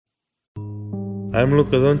I'm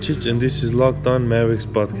Luka Doncic, and this is Locked On Mavericks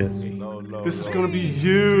podcast. This is gonna be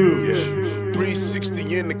huge. Yeah.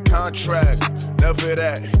 360 in the contract. Never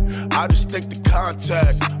that. I just take the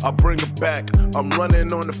contact. I bring it back. I'm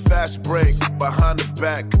running on the fast break. Behind the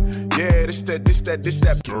back. Yeah, this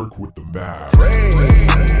that. Dirk with the Mavs.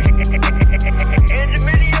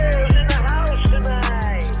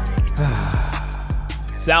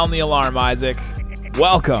 Sound the alarm, Isaac.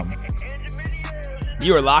 Welcome.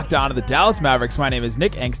 You are locked on to the Dallas Mavericks. My name is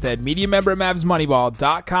Nick Engstead, media member at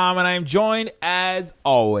MavsMoneyball.com, and I am joined, as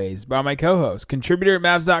always, by my co-host, contributor at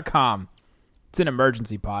Mavs.com. It's an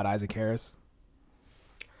emergency pod, Isaac Harris.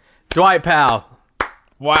 Dwight Powell.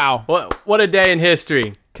 Wow. What a day in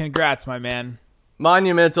history. Congrats, my man.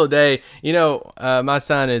 Monumental day. You know, my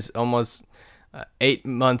son is almost 8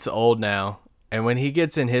 months old now, and when he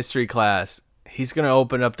gets in history class, he's going to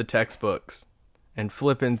open up the textbooks and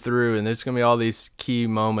flipping through, and there's going to be all these key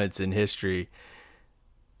moments in history.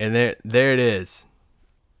 And there it is.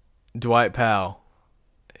 Dwight Powell.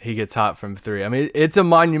 He gets hot from three. I mean, it's a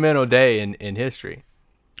monumental day in history.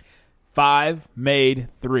 5 made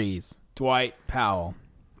threes. Dwight Powell.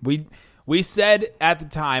 We said at the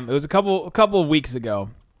time, it was a couple of weeks ago,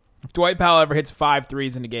 if Dwight Powell ever hits 5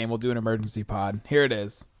 threes in a game, we'll do an emergency pod. Here it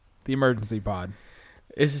is. The emergency pod.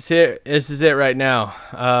 This is it right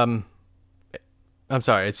now. I'm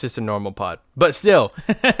sorry, it's just a normal pod. But still.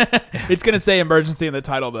 It's going to say emergency in the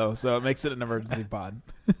title, though, so it makes it an emergency pod.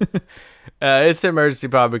 It's an emergency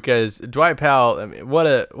pod because Dwight Powell, I mean, what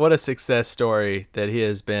a success story that he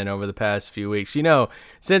has been over the past few weeks. You know,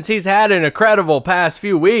 since he's had an incredible past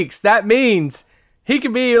few weeks, that means he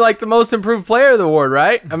could be like the most improved player of the award,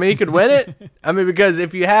 right? I mean, he could win it. I mean, because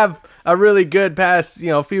if you have a really good past,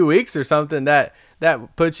 few weeks or something, that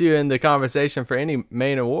puts you in the conversation for any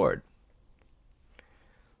main award.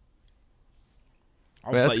 I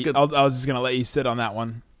was just going to let you sit on that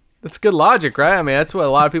one. That's good logic, right? I mean, that's what a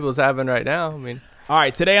lot of people's having right now. I mean, all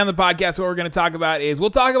right, today on the podcast, what we're going to talk about is we'll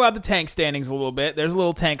talk about the tank standings a little bit. There's a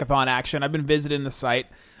little tankathon action. I've been visiting the site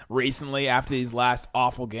recently after these last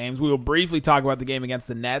awful games. We will briefly talk about the game against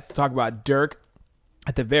the Nets. We'll talk about Dirk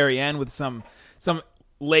at the very end with some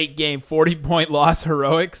late game 40-point loss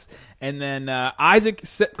heroics. And then Isaac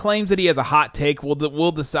claims that he has a hot take.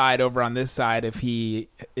 We'll decide over on this side if the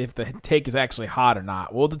take is actually hot or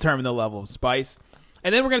not. We'll determine the level of spice.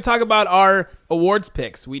 And then we're going to talk about our awards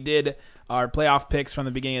picks. We did our playoff picks from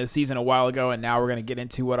the beginning of the season a while ago, and now we're going to get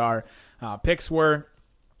into what our picks were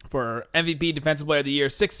for MVP, Defensive Player of the Year,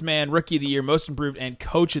 Sixth Man, Rookie of the Year, Most Improved, and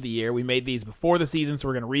Coach of the Year. We made these before the season, so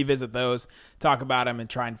we're going to revisit those, talk about them, and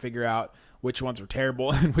try and figure out which ones were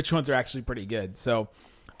terrible and which ones are actually pretty good. So,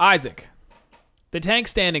 Isaac, the tank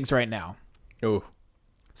standings right now. Oh.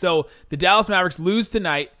 So, the Dallas Mavericks lose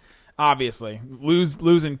tonight, obviously.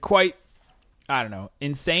 Losing quite, I don't know,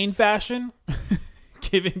 insane fashion.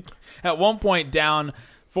 Giving, at one point, down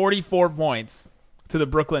 44 points to the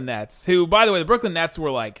Brooklyn Nets, who, by the way, the Brooklyn Nets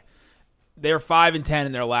were they're 5-10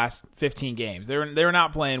 in their last 15 games. They were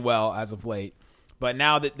not playing well as of late. But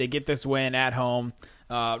now that they get this win at home,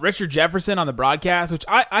 Richard Jefferson on the broadcast, which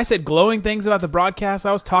I said glowing things about the broadcast.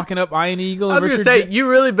 I was talking up Ian Eagle. I was going to say, you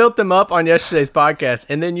really built them up on yesterday's podcast,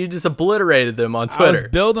 and then you just obliterated them on Twitter. I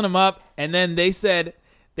was building them up, and then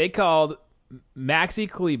they called Maxi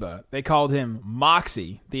Kleber. They called him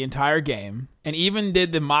Moxie the entire game, and even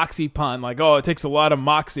did the Moxie pun, it takes a lot of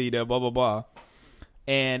moxie to blah, blah, blah.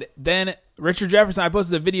 And then Richard Jefferson, I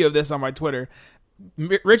posted a video of this on my Twitter.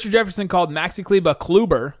 Richard Jefferson called Maxi Kleber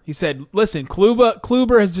Kluber. He said, listen,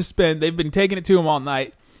 Kluber has just they've been taking it to him all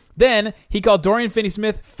night. Then he called Dorian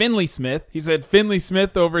Finney-Smith Finley Smith. He said, Finley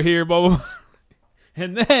Smith over here, blah, blah, blah.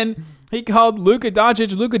 And then he called Luka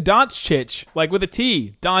Doncic Luka Doncic, with a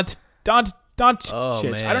T. Doncic. Oh,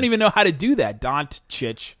 man. I don't even know how to do that.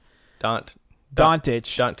 Doncic.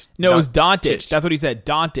 Doncic. No, it was Doncic. That's what he said.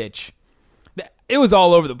 Doncic. It was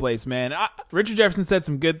all over the place, man. Richard Jefferson said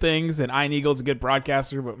some good things, and Ian Eagle's a good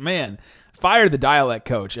broadcaster, but man, fire the dialect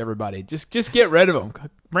coach, everybody. Just get rid of him.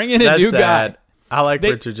 Bring in a new guy. I like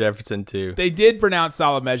Richard Jefferson too. They did pronounce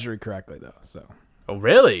solid measure correctly, though. So. Oh,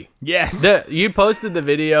 really? Yes. You posted the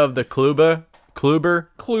video of the Kluber,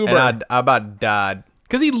 and I about died.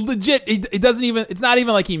 Because he legit, he doesn't even, it's not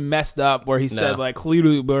even like he messed up where he said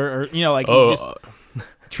Kluber, or, he just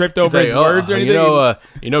tripped over his words or anything.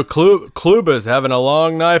 Kluber's having a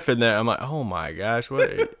long knife in there. I'm like, oh my gosh, what?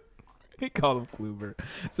 He called him Kluber.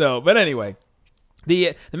 So, but anyway,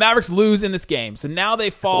 the Mavericks lose in this game, so now they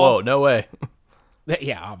fall. Whoa, no way.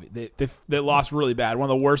 Yeah, they lost really bad. One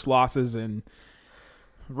of the worst losses in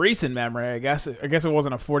recent memory, I guess it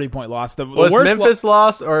wasn't a 40-point loss. The Was worst Memphis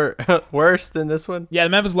loss or worse than this one? Yeah, the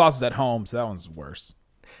Memphis loss was at home, so that one's worse.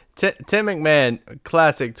 Tim McMahon,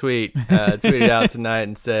 classic tweet, tweeted out tonight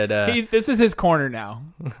and said, this is his corner now.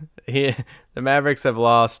 the Mavericks have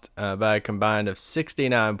lost by a combined of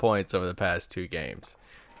 69 points over the past 2 games.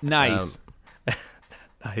 Nice.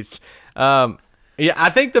 Nice. Yeah, I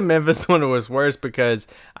think the Memphis one was worse because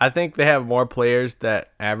I think they have more players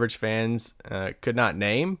that average fans could not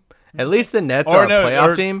name. At least the Nets are a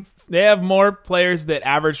playoff team. They have more players that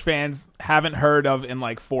average fans haven't heard of in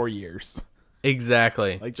like 4 years.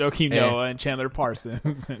 Exactly. Like Joakim Noah and Chandler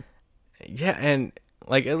Parsons. Yeah, and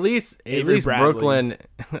like at least Bradley. Brooklyn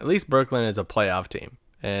is a playoff team.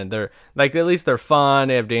 And they're like at least they're fun.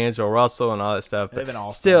 They have D'Angelo Russell and all that stuff.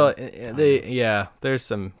 But still, there's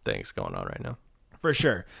some things going on right now. For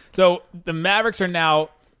sure. So the Mavericks are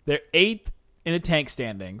now they're 8th in the tank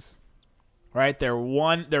standings. Right? They're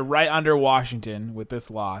right under Washington with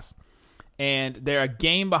this loss. And they're a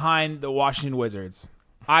game behind the Washington Wizards.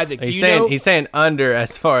 Isaac, he's saying under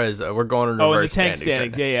as far as we're going in reverse in the tank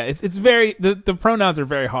standings. Yeah. It's very the pronouns are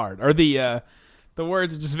very hard. Or the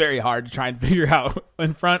words are just very hard to try and figure out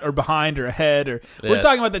in front or behind or ahead or We're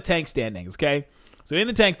talking about the tank standings, okay? So in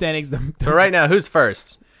the tank standings, so right now, who's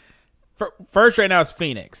first? First right now is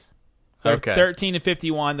Phoenix. They're okay.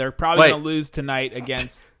 13-51. They're probably going to lose tonight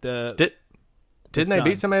against the Didn't they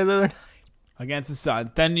beat somebody the other night? Against the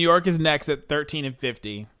Suns. Then New York is next at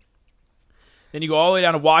 13-50. Then you go all the way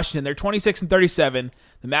down to Washington. They're 26-37.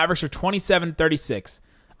 The Mavericks are 27-36.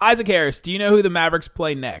 Isaac Harris, do you know who the Mavericks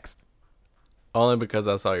play next? Only because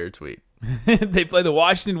I saw your tweet. They play the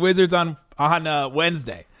Washington Wizards on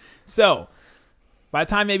Wednesday. So, by the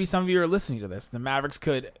time maybe some of you are listening to this, the Mavericks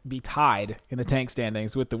could be tied in the tank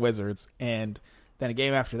standings with the Wizards. And then a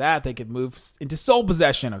game after that, they could move into sole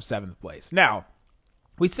possession of 7th place. Now,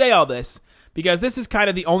 we say all this because this is kind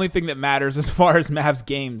of the only thing that matters as far as Mavs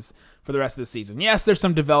games for the rest of the season. Yes, there's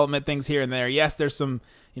some development things here and there. Yes, there's some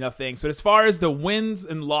things. But as far as the wins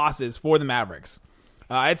and losses for the Mavericks,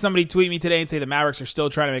 I had somebody tweet me today and say the Mavericks are still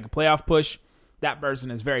trying to make a playoff push. That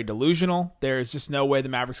person is very delusional. There is just no way the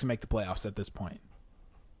Mavericks can make the playoffs at this point.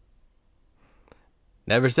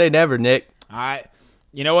 Never say never, Nick.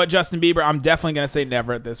 You know what, Justin Bieber? I'm definitely going to say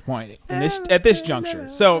never at this point, at this juncture.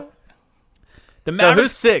 So the Mavericks,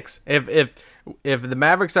 who's 6? If the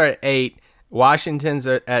Mavericks are at 8, Washington's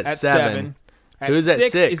at 7. Who's at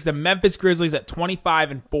 6? Is the Memphis Grizzlies at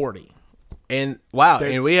 25-40. And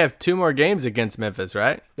and we have 2 more games against Memphis,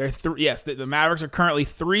 right? They're yes, the Mavericks are currently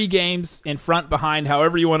 3 games in front, behind,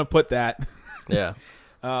 however you want to put that. Yeah.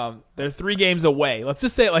 They're 3 games away. Let's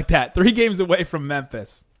just say it like that. 3 games away from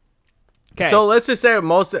Memphis. Okay. So let's just say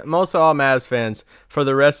most all Mavs fans for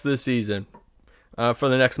the rest of the season, for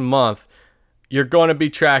the next month, you're going to be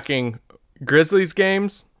tracking Grizzlies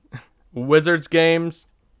games, Wizards games,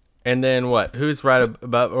 and then what? Who's right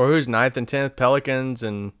above, or who's 9th and 10th? Pelicans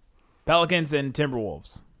and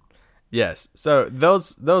Timberwolves. Yes. So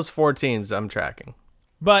those 4 teams I'm tracking.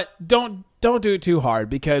 But don't do it too hard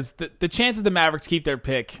because the chances the Mavericks keep their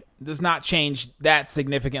pick does not change that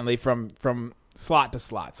significantly from slot to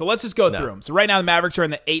slot. So let's just go through them. So right now the Mavericks are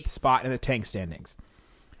in the 8th spot in the tank standings.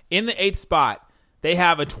 In the 8th spot, they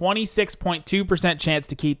have a 26.2% chance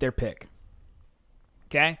to keep their pick.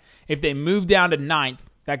 Okay? If they move down to 9th,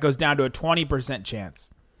 that goes down to a 20%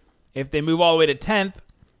 chance. If they move all the way to 10th,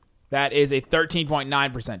 that is a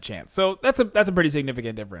 13.9% chance. So that's a pretty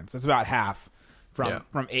significant difference. That's about half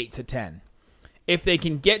from 8 to 10. If they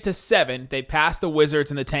can get to 7, they pass the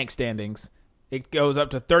Wizards in the tank standings. It goes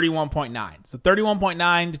up to 31.9. So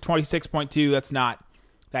 31.9 to 26.2, that's not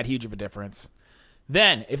that huge of a difference.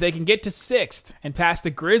 Then, if they can get to 6th and pass the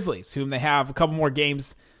Grizzlies, whom they have a couple more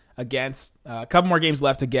games against,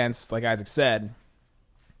 left against, like Isaac said,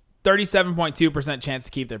 37.2% chance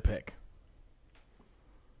to keep their pick.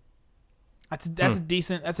 That's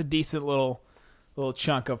a decent little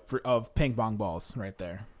chunk of ping pong balls right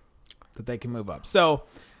there that they can move up. So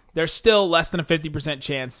there's still less than a 50%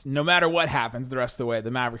 chance, no matter what happens the rest of the way,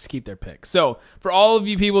 the Mavericks keep their pick. So for all of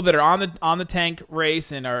you people that are on the tank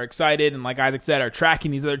race and are excited and, like Isaac said, are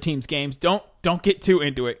tracking these other teams' games, don't get too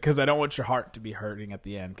into it because I don't want your heart to be hurting at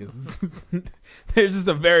the end because there's just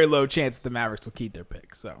a very low chance that the Mavericks will keep their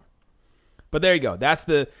pick. So, but there you go. That's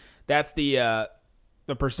the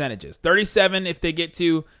percentages. 37 if they get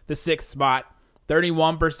to the 6th spot,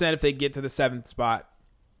 31% if they get to the 7th spot.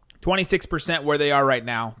 26% where they are right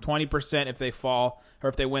now, 20% if they fall or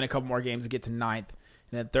if they win a couple more games and get to 9th, and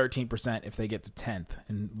then 13% if they get to 10th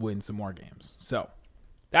and win some more games. So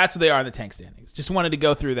that's where they are in the tank standings. Just wanted to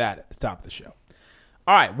go through that at the top of the show.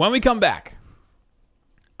 All right, when we come back,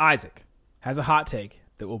 Isaac has a hot take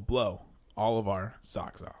that will blow all of our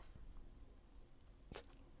socks off.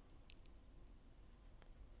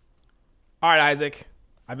 All right, Isaac.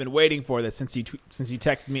 I've been waiting for this since you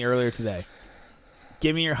texted me earlier today.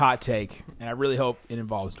 Give me your hot take, and I really hope it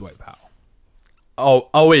involves Dwight Powell.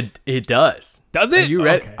 Oh, it does. Does it? Are you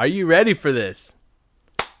ready? Okay. Are you ready for this?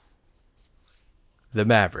 The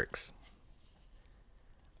Mavericks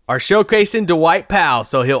are showcasing Dwight Powell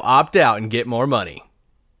so he'll opt out and get more money.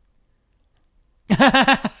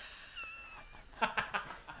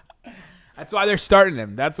 That's why they're starting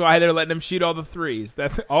him. That's why they're letting him shoot all the threes.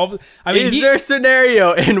 That's all. I mean, Is there a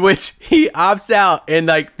scenario in which he opts out and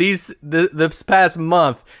like this past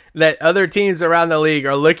month that other teams around the league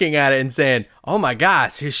are looking at it and saying, "Oh my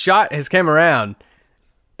gosh, his shot has come around,"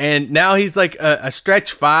 and now he's like a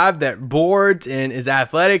stretch five that boards and is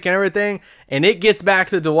athletic and everything, and it gets back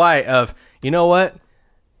to Dwight of, you know what,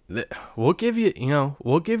 we'll give you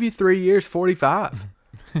 3 years, 45.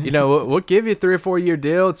 We'll give you a 3 or 4 year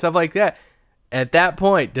deal and stuff like that. At that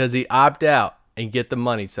point, does he opt out and get the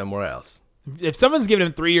money somewhere else? If someone's giving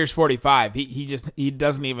him 3 years, 45, he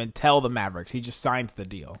doesn't even tell the Mavericks. He just signs the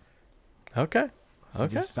deal. Okay. He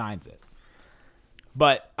just signs it.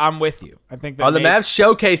 But I'm with you. I think that Are the Mavs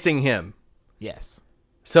showcasing him Yes.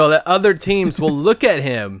 so that other teams will look at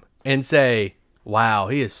him and say, "Wow,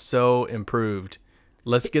 he is so improved.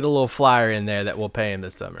 Let's get a little flyer in there that will pay him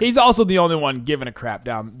this summer." He's also the only one giving a crap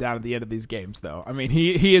down at the end of these games, though. I mean,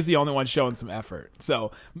 he is the only one showing some effort.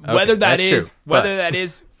 So whether that's true, that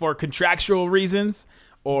is for contractual reasons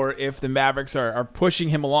or if the Mavericks are pushing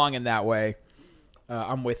him along in that way,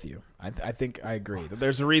 I'm with you. I think I agree.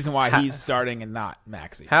 There's a reason why he's starting and not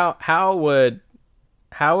Maxey. How would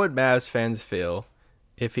Mavs fans feel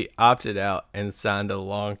if he opted out and signed a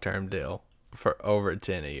long-term deal for over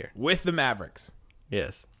 10 a year? With the Mavericks,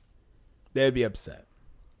 Yes. they'd be upset.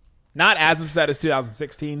 Not as upset as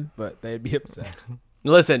 2016, but they'd be upset.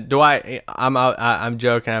 Listen, Dwight, I'm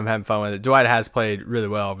joking. I'm having fun with it. Dwight has played really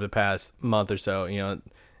well over the past month or so.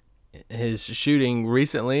 His shooting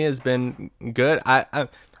recently has been good.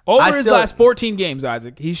 Over his last 14 games,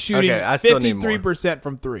 Isaac, he's shooting I still need more. 53%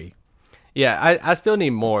 from three. Yeah, I still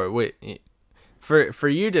need more. For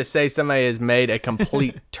you to say somebody has made a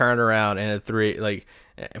complete turnaround in a three, like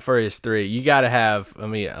for his three, you got to have,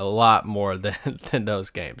 a lot more than those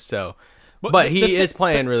games. So, but he is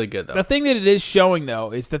playing really good though. The thing that it is showing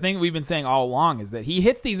though is the thing we've been saying all along is that he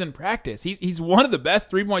hits these in practice. He's one of the best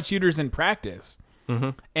 3-point shooters in practice.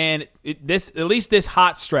 Mm-hmm. And at least this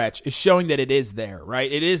hot stretch is showing that it is there, right?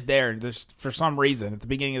 It is there, and just for some reason at the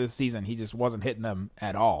beginning of the season he just wasn't hitting them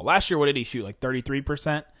at all. Last year, what did he shoot? Like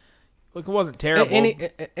 33%. Look, it wasn't terrible.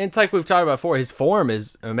 And it's like we've talked about before. His form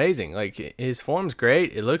is amazing. Like his form's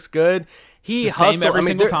great. It looks good. He hustles every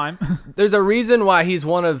single time. There's a reason why he's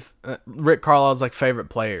one of Rick Carlisle's favorite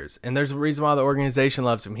players, and there's a reason why the organization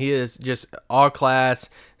loves him. He is just all class,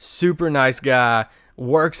 super nice guy.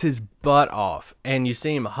 Works his butt off, and you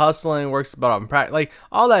see him hustling, works his butt off in practice, like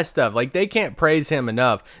all that stuff. Like they can't praise him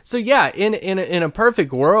enough. So yeah, in a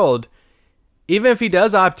perfect world, even if he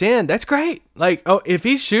does opt in, that's great. Like, if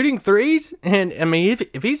he's shooting threes, and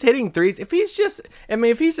if he's hitting threes, if he's a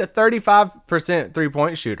 35%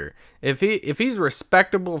 3-point shooter, if he's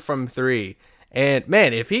respectable from three, and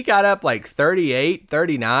man, if he got up like 38,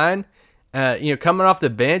 39, coming off the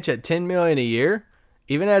bench at $10 million a year.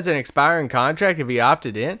 Even as an expiring contract, if he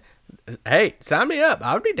opted in, hey, sign me up.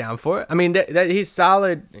 I would be down for it. He's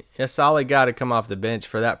solid, a solid guy to come off the bench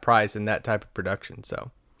for that price and that type of production.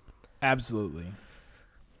 So, absolutely.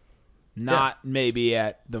 Not maybe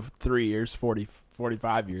at the 3 years,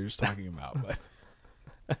 45 years talking about,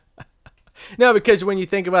 but no, because when you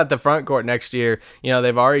think about the front court next year,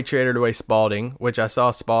 they've already traded away Spalding, which I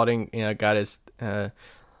saw Spalding, got his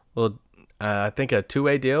little, I think a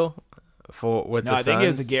 2-way deal. I think it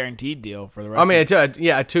was a guaranteed deal for the rest. A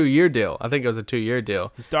 2-year deal. I think it was a 2-year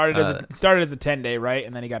deal. He started as a 10-day, right,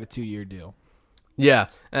 and then he got a 2-year deal. Yeah,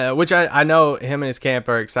 which I know him and his camp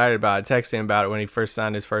are excited about. I texted him about it when he first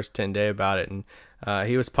signed his first 10-day about it, and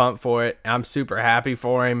he was pumped for it. I'm super happy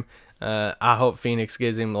for him. I hope Phoenix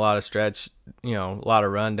gives him a lot of stretch, a lot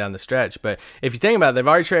of run down the stretch. But if you think about it, they've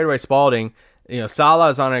already traded away Spalding. Salah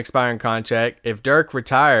is on an expiring contract. If Dirk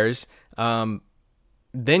retires,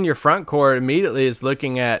 then your front court immediately is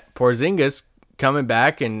looking at Porzingis coming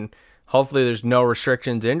back, and hopefully there's no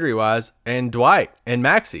restrictions injury-wise, and Dwight and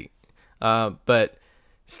Maxey. But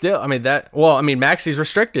still, Maxey's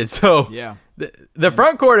restricted, so yeah. The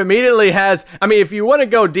front court immediately has, if you want to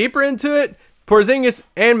go deeper into it, Porzingis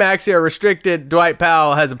and Maxey are restricted. Dwight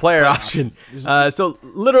Powell has a player option. So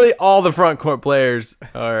literally all the front court players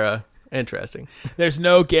are Interesting. There's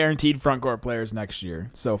no guaranteed front court players next year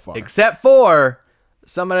so far. Except for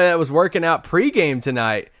somebody that was working out pregame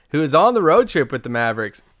tonight who is on the road trip with the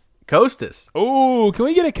Mavericks, Kostas. Ooh, can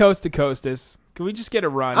we get a coast to Kostas? Can we just get a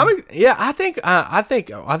run? I think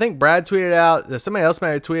Brad tweeted out. Somebody else might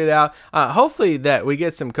have tweeted out. Hopefully that we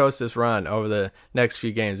get some Kostas run over the next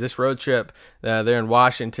few games. This road trip, they're in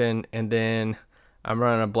Washington, and then I'm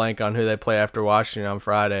running a blank on who they play after Washington on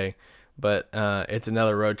Friday. But it's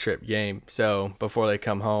another road trip game. So before they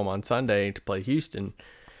come home on Sunday to play Houston,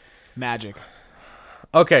 Magic.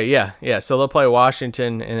 Okay, yeah. So they'll play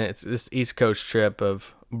Washington, and it's this East Coast trip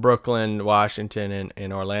of Brooklyn, Washington,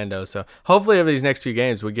 and Orlando. So hopefully over these next few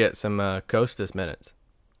games we get some Kostas minutes.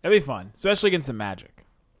 That'd be fun, especially against the Magic.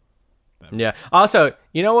 Yeah. Also,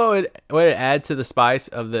 you know what would add to the spice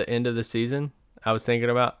of the end of the season? I was thinking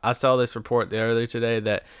about. I saw this report earlier today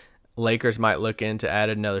that Lakers might look into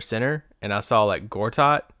adding another center, and I saw like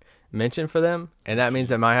Gortat mentioned for them, and that means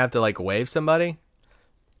they might have to like waive somebody.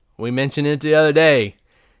 We mentioned it the other day.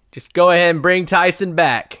 Just go ahead and bring Tyson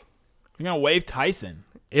back. You're gonna waive Tyson.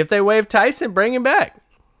 If they waive Tyson, bring him back.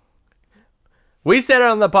 We said it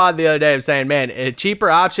on the pod the other day of saying, man, a cheaper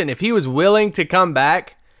option, if he was willing to come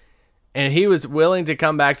back, and he was willing to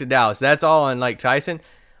come back to Dallas, that's all on like Tyson.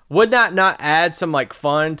 Would not add some like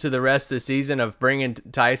fun to the rest of the season of bringing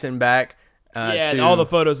Tyson back? And all the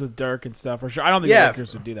photos with Dirk and stuff for sure. I don't think the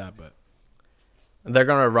Lakers would do that, but they're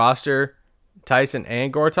gonna roster Tyson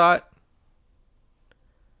and Gortat.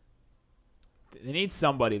 They need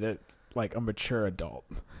somebody that's like a mature adult.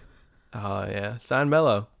 Oh yeah, sign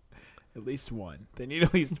Melo. At least one. They need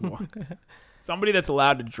at least one. Somebody that's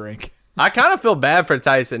allowed to drink. I kind of feel bad for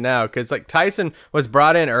Tyson now because like Tyson was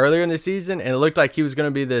brought in earlier in the season and it looked like he was going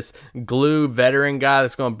to be this glue veteran guy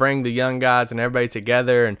that's going to bring the young guys and everybody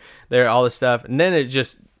together and all this stuff. And then it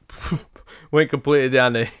just went completely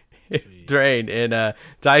down the drain. And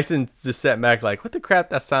Tyson's just sat back like, what the crap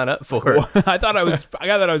did I sign up for? Well, I thought I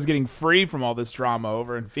was getting free from all this drama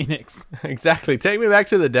over in Phoenix. Exactly. Take me back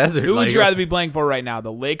to the desert. Who would you rather be playing for right now,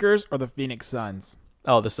 the Lakers or the Phoenix Suns?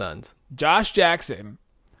 Oh, the Suns. Josh Jackson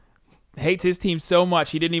hates his team so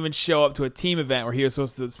much he didn't even show up to a team event where he was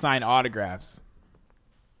supposed to sign autographs.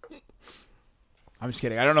 I'm just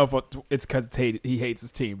kidding. I don't know if it's because he hates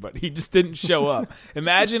his team, but he just didn't show up.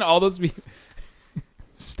 Imagine all those people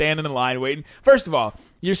standing in line waiting. First of all,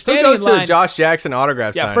 you're standing Who goes in line to a Josh Jackson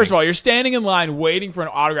autograph signing? First of all, you're standing in line waiting for an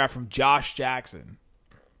autograph from Josh Jackson.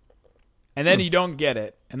 And then you don't get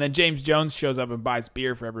it. And then James Jones shows up and buys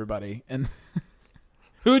beer for everybody. And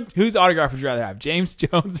whose autograph would you rather have, James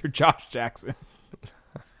Jones or Josh Jackson?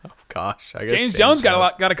 Oh gosh, I guess James Jones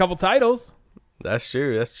got a couple titles. That's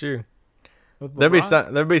true. There'd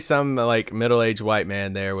be some like middle-aged white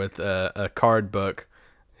man there with a card book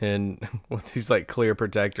and with these like clear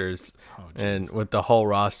protectors and with the whole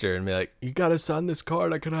roster and be like, you gotta sign this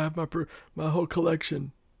card. I could have my whole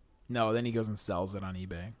collection. No, then he goes and sells it on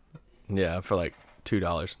eBay. Yeah, for like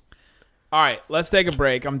 $2. All right, let's take a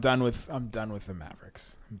break. I'm done with the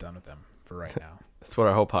Mavericks. I'm done with them for right now. That's what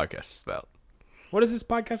our whole podcast is about. What is this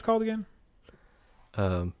podcast called again?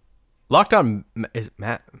 Locked On is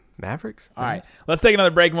Mavericks? All right, let's take another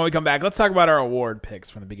break. And when we come back, let's talk about our award picks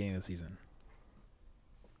from the beginning of the season.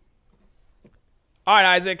 All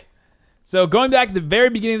right, Isaac. So going back to the very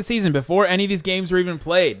beginning of the season, before any of these games were even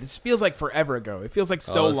played, this feels like forever ago. It feels like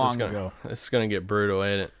so long ago. It's going to get brutal,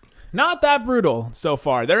 ain't it? Not that brutal so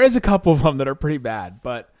far. There is a couple of them that are pretty bad,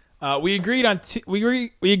 but we agreed on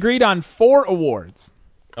we agreed on 4 awards.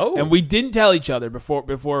 Oh, and we didn't tell each other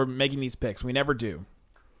before making these picks. We never do.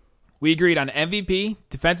 We agreed on MVP,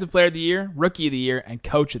 Defensive Player of the Year, Rookie of the Year, and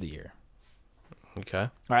Coach of the Year. Okay.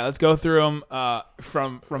 All right, let's go through them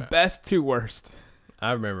from best to worst.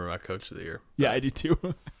 I remember my Coach of the Year. Yeah, I do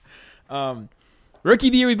too. Rookie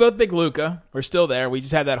of the Year, we both picked Luka. We're still there. We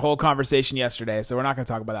just had that whole conversation yesterday, so we're not going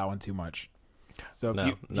to talk about that one too much. So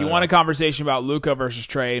if you want a conversation about Luka versus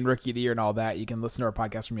Trey and Rookie of the Year and all that, you can listen to our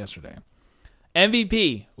podcast from yesterday.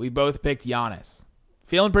 MVP, we both picked Giannis.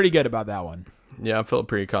 Feeling pretty good about that one. Yeah, I'm feeling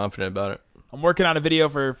pretty confident about it. I'm working on a video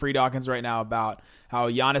for Free Dawkins right now about how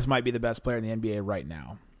Giannis might be the best player in the NBA right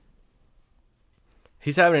now.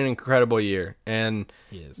 He's having an incredible year, and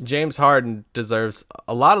he is. James Harden deserves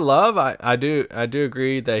a lot of love. I do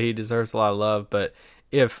agree that he deserves a lot of love, but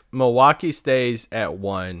if Milwaukee stays at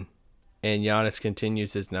 1 and Giannis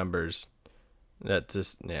continues his numbers, that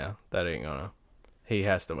ain't gonna. He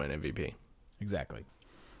has to win MVP. Exactly.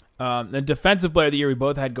 The Defensive Player of the Year, we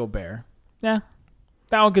both had Gobert. Yeah,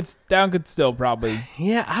 that one could still probably.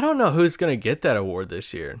 Yeah, I don't know who's gonna get that award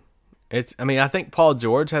this year. I think Paul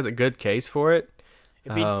George has a good case for it.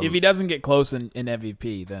 If he doesn't get close in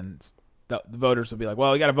MVP, then the voters will be like,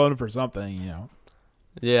 well, we got to vote him for something, you know.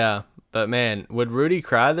 Yeah, but man, would Rudy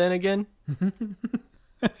cry then again?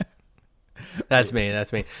 That's me.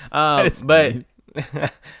 But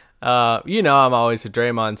you know, I'm always a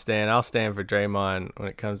Draymond stan. I'll stand for Draymond when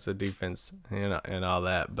it comes to defense and all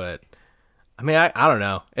that. But I mean, I don't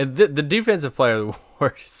know. The defensive player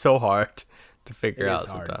work is so hard to figure out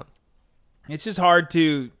sometimes. It's just hard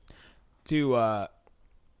to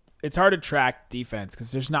it's hard to track defense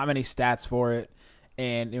because there's not many stats for it.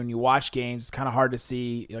 And when you watch games, it's kind of hard to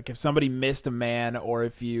see like if somebody missed a man or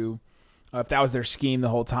if that was their scheme the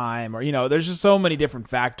whole time, or there's just so many different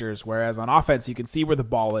factors. Whereas on offense, you can see where the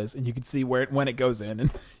ball is and you can see when it goes in,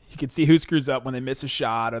 and you can see who screws up when they miss a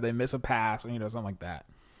shot or they miss a pass or something like that.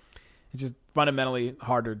 It's just fundamentally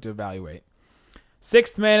harder to evaluate.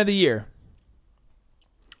 Sixth man of the year.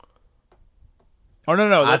 Oh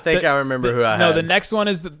no! I think I remember who I had. No, the next one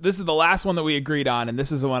is this is the last one that we agreed on, and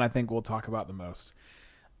this is the one I think we'll talk about the most.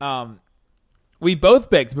 We both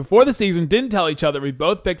picked before the season. Didn't tell each other. We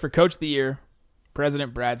both picked for Coach of the Year,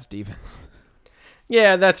 President Brad Stevens.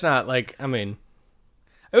 Yeah, that's not like. I mean,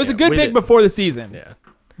 it was a good pick before the season. Yeah,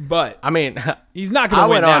 but I mean, he's not going to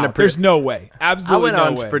win now. There's no way. Absolutely, I went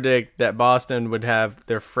on to predict that Boston would have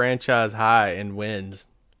their franchise high in wins.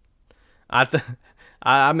 I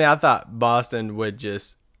thought Boston would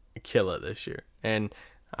just kill it this year, and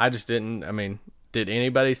I just didn't. I mean, did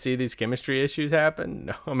anybody see these chemistry issues happen?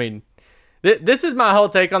 No. I mean, this is my whole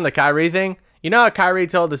take on the Kyrie thing. You know how Kyrie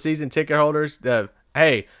told the season ticket holders,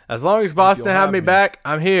 "Hey, as long as Boston have me back,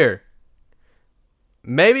 I'm here."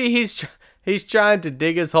 Maybe he's trying to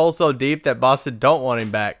dig his hole so deep that Boston don't want him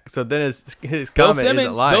back. So then his comment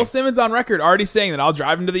isn't lying. Bill Simmons on record already saying that I'll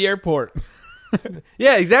drive him to the airport.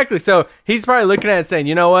 Yeah, exactly. So he's probably looking at it saying,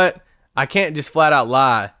 you know what? I can't just flat out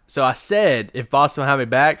lie. So I said if Boston will have me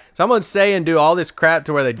back, so I'm going to say and do all this crap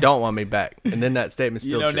to where they don't want me back. And then that statement's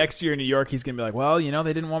still true. Next year in New York, he's going to be like, well,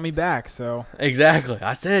 they didn't want me back. So exactly.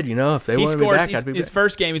 I said, if they wanted me back, I'd be back. His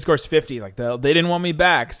first game, he scores 50. He's like, they didn't want me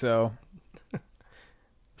back. So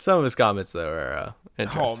some of his comments, though, are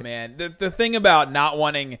interesting. Oh, man. The thing about not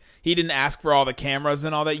wanting, he didn't ask for all the cameras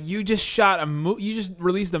and all that. You just you just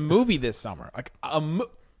released a movie this summer. Like,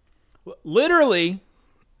 literally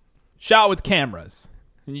shot with cameras.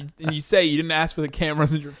 And you say you didn't ask for the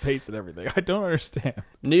cameras in your face and everything. I don't understand.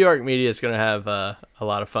 New York media is going to have a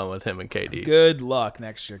lot of fun with him and KD. Good luck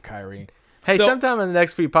next year, Kyrie. Hey, sometime in the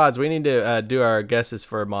next few pods, we need to do our guesses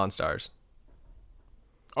for Monstars.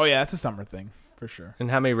 Oh, yeah, that's a summer thing. For sure. And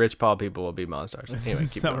how many Rich Paul people will be Monstars? Anyway,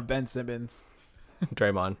 keep Summer going. Ben Simmons.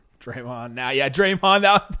 Draymond. Now, yeah,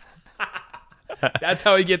 Draymond. That's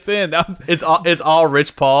how he gets in. It's all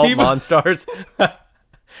Rich Paul Monstars.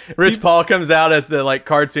 Rich Paul comes out as the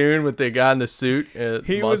cartoon with the guy in the suit.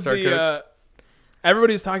 He was the coach.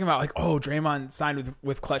 Everybody was talking about Draymond signed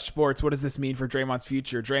with Clutch Sports. What does this mean for Draymond's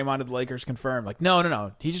future? Draymond to the Lakers confirmed. Like,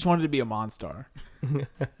 no. He just wanted to be a Monstar. He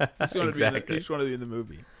just wanted to be in the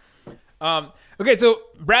movie. Okay, so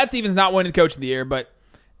Brad Stevens not winning Coach of the Year, but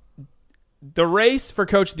the race for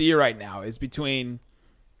Coach of the Year right now is between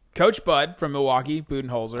Coach Bud from Milwaukee,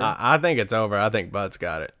 Budenholzer. I think it's over. I think Bud's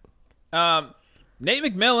got it. Nate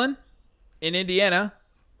McMillan in Indiana.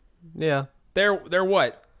 Yeah. They're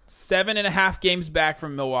what? 7.5 games back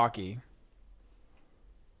from Milwaukee.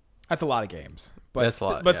 That's a lot of games. But That's a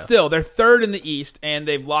lot, but yeah. Still, they're third in the East, and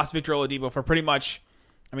they've lost Victor Oladipo for pretty much,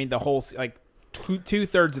 the whole,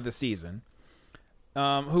 two-thirds of the season.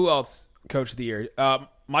 Who else Coach of the Year?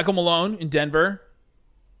 Michael Malone in Denver.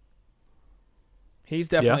 He's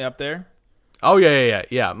definitely up there. Oh, yeah.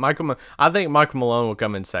 I think Michael Malone will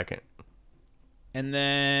come in second. And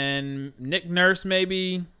then Nick Nurse,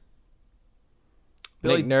 maybe.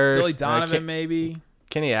 Nick Nurse. Billy Donovan, maybe.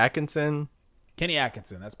 Kenny Atkinson.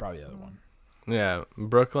 That's probably the other one. Yeah,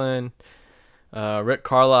 Brooklyn. Rick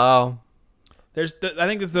Carlisle. I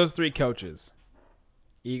think there's those three coaches.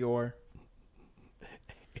 Igor.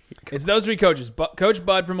 It's those three coaches. Coach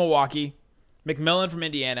Bud from Milwaukee, McMillan from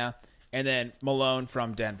Indiana, and then Malone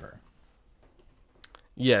from Denver.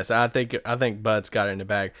 Yes, I think Bud's got it in the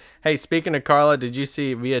bag. Hey, speaking of Carla, did you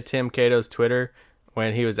see via Tim Cato's Twitter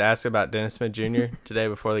when he was asked about Dennis Smith Jr. today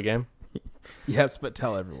before the game? Yes, but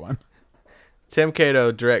tell everyone. Tim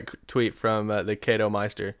Cato, direct tweet from the Cato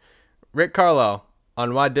Meister. Rick Carlisle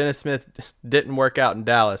on why Dennis Smith didn't work out in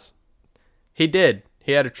Dallas. He did.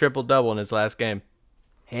 He had a triple-double in his last game.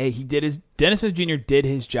 Hey, Dennis Smith Jr. did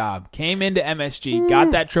his job. Came into MSG,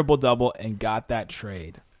 got that triple-double, and got that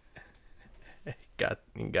trade. Got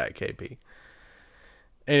KP.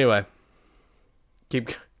 Anyway,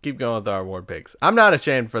 keep keep going with our award picks. I'm not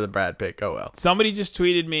ashamed for the Brad pick. Oh well. Somebody just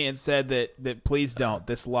tweeted me and said that please don't.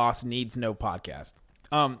 This loss needs no podcast.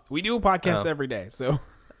 We do a podcast every day, so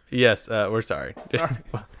Yes, we're sorry.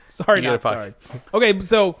 sorry, You not get a sorry. podcast. Okay,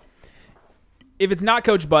 so if it's not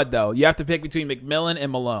Coach Bud though, you have to pick between McMillan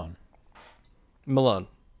and Malone. Malone.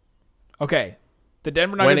 Okay, the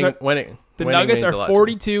Denver Nuggets Winning. the winning Nuggets means a are lot to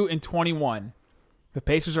me. 42-21. The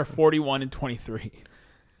Pacers are 41-23.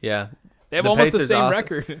 Yeah. They have The almost the Pacers same also-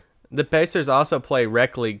 record. The Pacers also play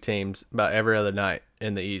rec league teams about every other night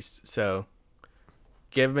in the East. So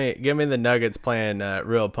give me the Nuggets playing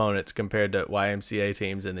real opponents compared to YMCA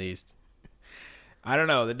teams in the East. I don't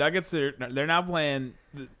know. The Nuggets they're now playing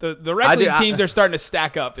the rec league teams are starting to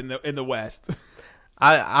stack up in the West.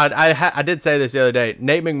 I did say this the other day.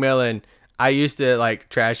 Nate McMillan, I used to like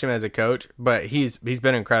trash him as a coach, but he's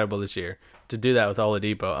been incredible this year. To do that with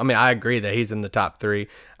Oladipo, I mean, I agree that he's in the top 3.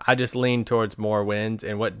 I just lean towards more wins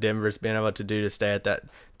and what Denver's been able to do to stay at that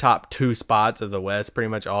top 2 spots of the West pretty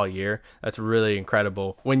much all year. That's really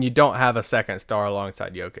incredible when you don't have a second star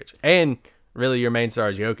alongside Jokic, and really your main star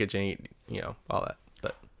is Jokic, and you know all that.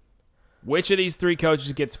 But Which of these 3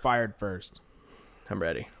 coaches gets fired first I'm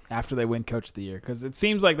ready. after they win Coach of the Year? Because it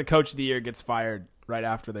seems like the Coach of the Year gets fired right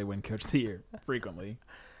after they win Coach of the Year frequently.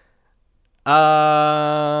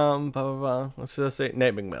 Let's just say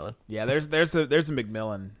Nate McMillan. Yeah, there's a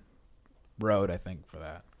McMillan road, I think, for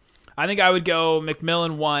that. I think I would go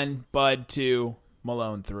McMillan 1, Bud 2,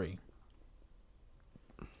 Malone 3.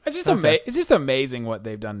 It's just it's just amazing what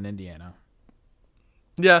they've done in Indiana.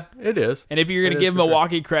 Yeah, it is. And if you're going It to is give for sure.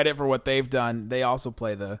 Milwaukee credit for what they've done, they also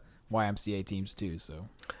play the YMCA teams too. So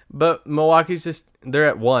But Milwaukee's they're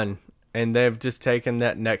at 1, and they've just taken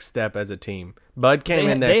that next step as a team. Bud came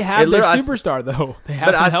in there. they have It their literally- superstar though. They have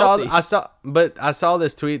But him healthy. I saw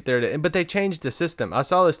this tweet the other day, but they changed the system. I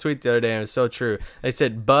saw this tweet the other day, and it was so true. They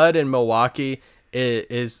said Bud in Milwaukee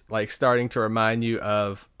is like starting to remind you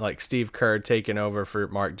of like Steve Kerr taking over for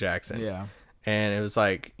Mark Jackson. Yeah. And it was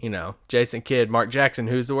like, Jason Kidd, Mark Jackson,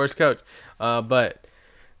 who's the worst coach. But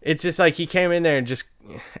it's just like he came in there and just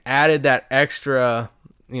added that extra,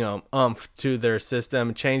 oomph to their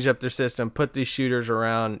system, changed up their system, put these shooters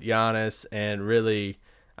around Giannis, and really,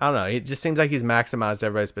 I don't know, it just seems like he's maximized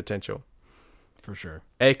everybody's potential. For sure.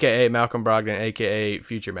 AKA Malcolm Brogdon, AKA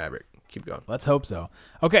Future Maverick. Keep going. Let's hope so.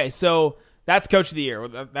 Okay, so that's Coach of the Year.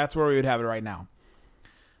 That's where we would have it right now.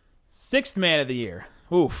 6th Man of the Year.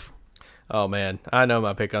 Oof. Oh, man. I know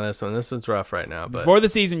my pick on this one. This one's rough right now. But Before the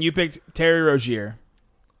season, you picked Terry Rozier.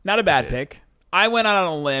 Not a bad pick. I went out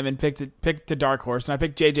on a limb and picked a dark horse, and I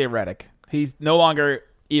picked J.J. Redick. He's no longer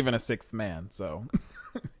even a 6th man, so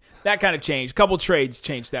that kind of changed. A couple trades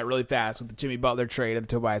changed that really fast with the Jimmy Butler trade and the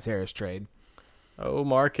Tobias Harris trade. Oh,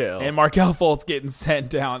 Markel. And Markelle Fultz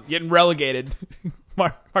getting relegated.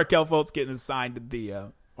 Markelle Fultz getting assigned to the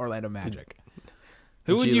Orlando Magic.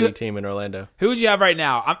 Who would G League team in Orlando. Who would you have right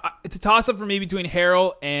now? It's a toss-up for me between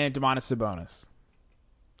Harrell and Domantas Sabonis.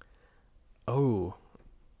 Oh,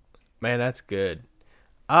 man, that's good.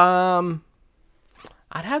 I'd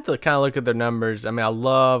have to kind of look at their numbers. I mean, I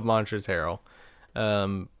love Montrezl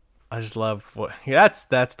Harrell. I just love what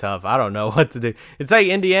that's tough. I don't know what to do. It's like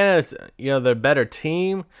Indiana's, the better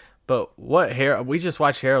team, but we just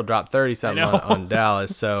watched Harrell drop 30 something on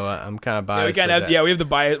Dallas, so I'm kind of biased. We have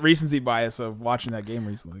the recency bias of watching that game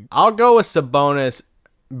recently. I'll go with Sabonis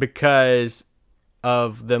because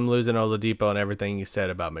of them losing Oladipo and everything you said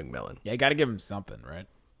about McMillan. Yeah, you got to give him something, right?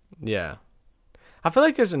 Yeah. I feel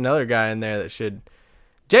like there's another guy in there that should.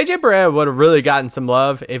 JJ Barea would have really gotten some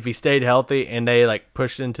love if he stayed healthy and they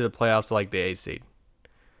pushed into the playoffs like the 8th seed.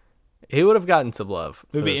 He would have gotten some love.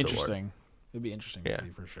 It would be for this interesting. award. It would be interesting to see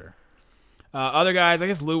for sure. Other guys, I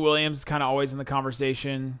guess Lou Williams is kind of always in the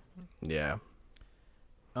conversation. Yeah.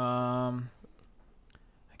 I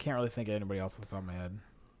can't really think of anybody else off the top of my head.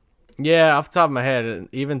 Yeah, off the top of my head,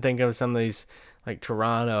 even thinking of some of these like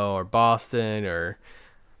Toronto or Boston or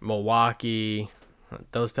Milwaukee,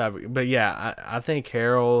 those type of, but yeah, I think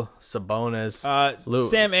Harrell, Sabonis,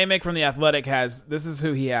 Sam Amick from The Athletic this is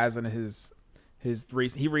who he has in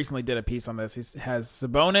he recently did a piece on this. He has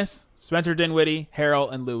Sabonis, Spencer Dinwiddie,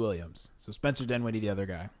 Harrell, and Lou Williams. So Spencer Dinwiddie, the other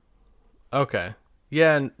guy. Okay.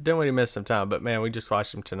 Yeah, and Dinwiddie missed some time, but man, we just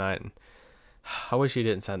watched him tonight, and I wish he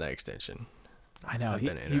didn't sign that extension. I know,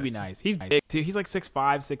 he'd be nice. He's big too. He's like 6'5",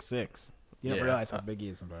 6'6". You don't realize how big he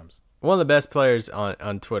is sometimes. One of the best players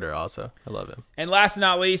on Twitter also. I love him. And last but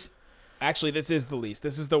not least, actually this is the least.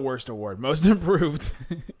 This is the worst award. Most improved.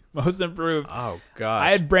 Most improved. Oh, gosh. I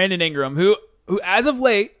had Brandon Ingram, who as of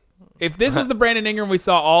late, if this was the Brandon Ingram we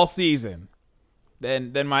saw all season,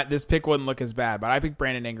 then this pick wouldn't look as bad. But I picked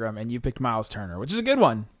Brandon Ingram, and you picked Miles Turner, which is a good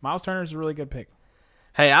one. Miles Turner is a really good pick.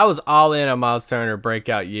 Hey, I was all in on Miles Turner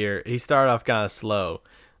breakout year. He started off kind of slow,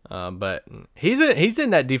 but he's in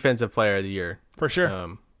that defensive player of the year For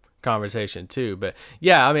sure. Conversation too. But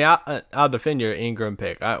yeah, I mean, I'll defend your Ingram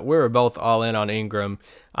pick. We were both all in on Ingram.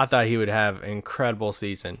 I thought he would have an incredible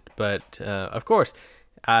season, but of course,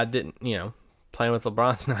 I didn't. Playing with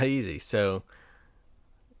LeBron's not easy. So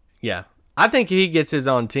yeah, I think he gets his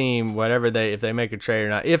own team, if they make a trade or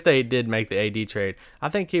not. If they did make the AD trade, I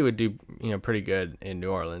think he would do pretty good in New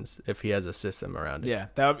Orleans if he has a system around it. Yeah,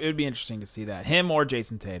 it would be interesting to see that, him or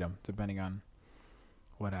Jason Tatum, depending on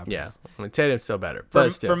what happens. Yeah, I mean, Tatum's still better,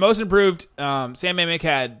 but still. For most improved, Sam Amick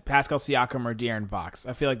had Pascal Siakam or De'Aaron Fox.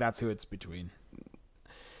 I feel like that's who it's between.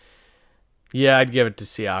 Yeah, I'd give it to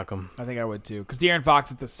Siakam. I think I would too, because De'Aaron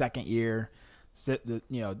Fox, it's the second year.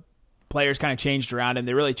 Players kind of changed around him.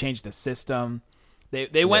 They really changed the system.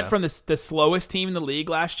 They went from the slowest team in the league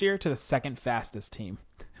last year to the second fastest team.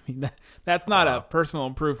 I mean, that's not a personal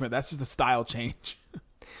improvement. That's just a style change.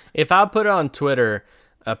 If I put on Twitter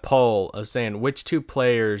a poll of saying which two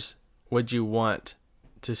players would you want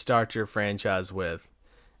to start your franchise with,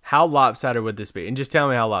 how lopsided would this be? And just tell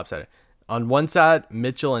me how lopsided. On one side,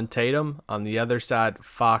 Mitchell and Tatum. On the other side,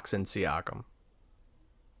 Fox and Siakam.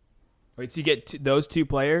 Wait, so you get those two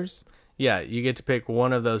players? Yeah, you get to pick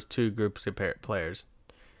one of those two groups of players.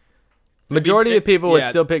 Majority of people would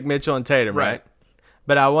still pick Mitchell and Tatum, right?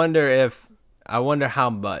 But I wonder how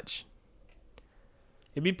much.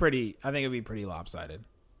 I think it'd be pretty lopsided.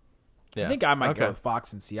 Yeah. I think I might go with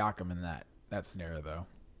Fox and Siakam in that scenario, though.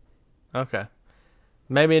 Okay.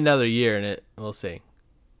 Maybe another year in it. We'll see.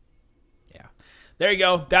 Yeah. There you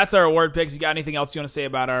go. That's our award picks. You got anything else you want to say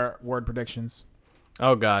about our award predictions?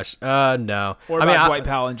 Oh, gosh. No. Or about Dwight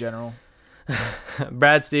Powell in general?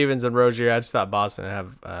 Brad Stevens and Rozier, I just thought Boston would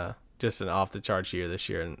have just an off-the-charts year this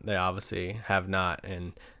year, and they obviously have not.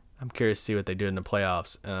 And I'm curious to see what they do in the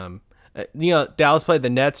playoffs. Dallas played the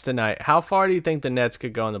Nets tonight. How far do you think the Nets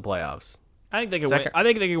could go in the playoffs? I think they could win. I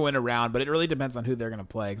think they could win a round, but it really depends on who they're going to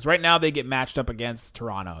play. Because right now they get matched up against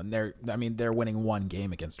Toronto, and they're winning one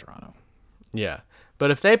game against Toronto. Yeah,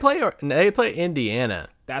 but if they play Indiana,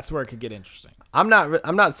 that's where it could get interesting. I'm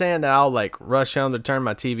not saying that I'll rush home to turn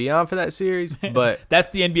my TV on for that series, but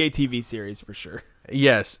that's the NBA TV series for sure.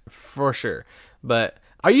 Yes, for sure. But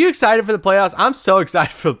are you excited for the playoffs? I'm so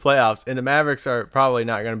excited for the playoffs, and the Mavericks are probably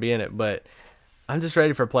not going to be in it, but I'm just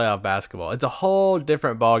ready for playoff basketball. It's a whole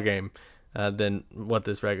different ballgame than what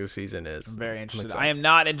this regular season is. I'm very interested. I am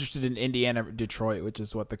not interested in Indiana-Detroit, which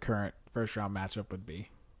is what the current first-round matchup would be.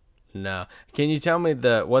 No. Can you tell me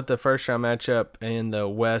what the first-round matchup in the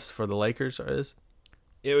West for the Lakers is?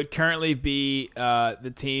 It would currently be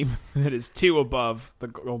the team that is 2 above the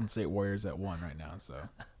Golden State Warriors at 1 right now. So,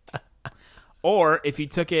 or if you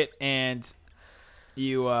took it and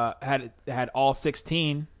you had all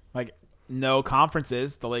 16, no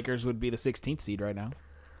conferences, the Lakers would be the 16th seed right now.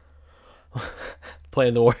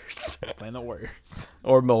 Playing the Warriors. Playing the Warriors.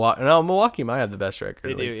 Or Milwaukee. No, Milwaukee might have the best record.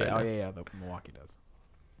 They do, yeah. Right yeah. Milwaukee does.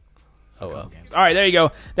 Oh, well. Games. All right, there you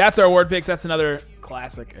go. That's our award picks. That's another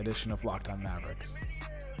classic edition of Locked On Mavericks.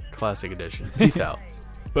 Classic edition. Peace out.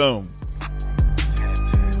 Boom.